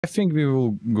I think we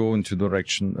will go into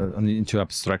direction, into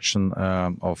abstraction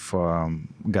of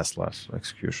gasless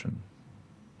execution.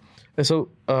 And so,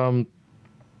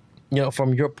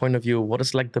 from your point of view, what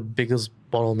is like the biggest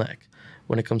bottleneck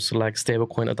when it comes to like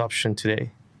stablecoin adoption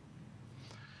today?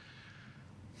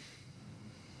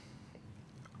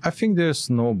 I think there's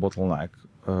no bottleneck.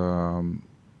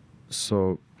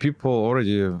 So people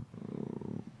already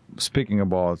speaking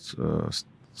about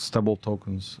stable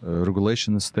tokens,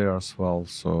 regulation is there as well.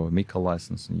 So MiCA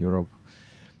license in Europe,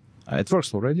 it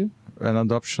works already, and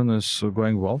adoption is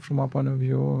going well from our point of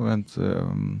view. And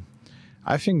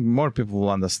I think more people will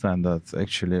understand that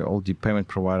actually all the payment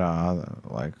provider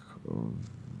are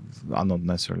not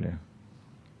necessarily.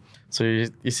 So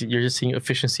you're just seeing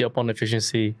efficiency upon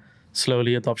efficiency,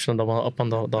 slowly adoption upon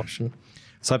the adoption.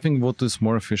 So I think what is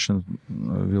more efficient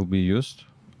will be used.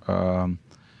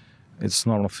 It's a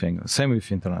normal thing. Same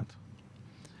with internet.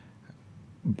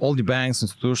 All the banks,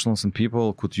 institutions, and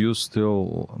people could use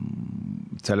still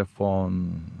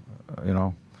telephone,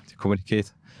 to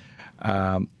communicate.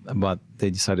 But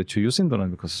they decided to use internet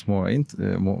because it's more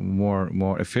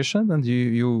efficient, and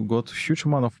you got a huge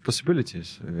amount of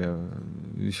possibilities.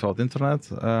 Without internet,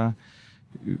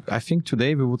 I think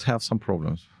today we would have some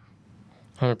problems.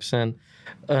 100%.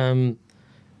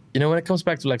 When it comes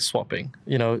back to like swapping,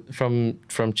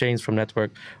 from chains, from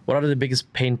network, what are the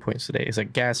biggest pain points today? Is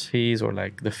it gas fees or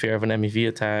like the fear of an MEV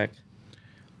attack?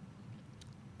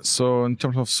 So in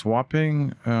terms of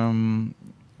swapping,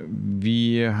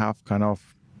 we have kind of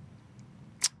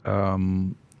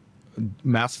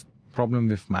math problem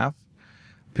with math.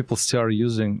 People still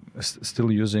using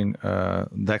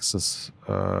DEXs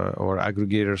or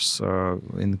aggregators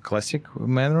in classic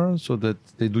manner, so that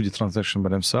they do the transaction by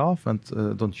themselves and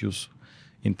don't use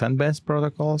intent-based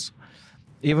protocols.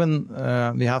 Even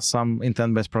we have some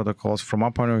intent-based protocols. From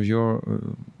our point of view,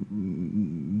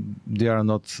 they are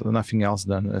nothing else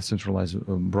than a centralized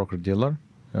broker-dealer.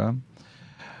 Yeah.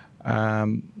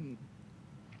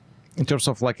 In terms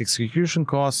of like execution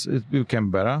costs, it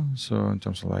became better. So in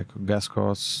terms of like gas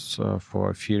costs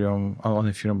for Ethereum, on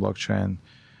Ethereum blockchain,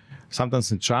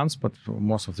 sometimes in chunks, but for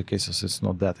most of the cases it's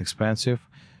not that expensive.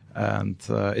 And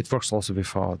it works also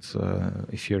without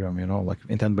Ethereum, like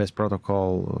intent-based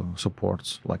protocol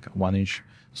supports, like 1inch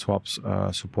swaps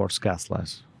supports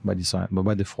gasless by design, but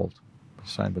by default,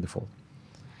 designed by default.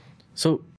 So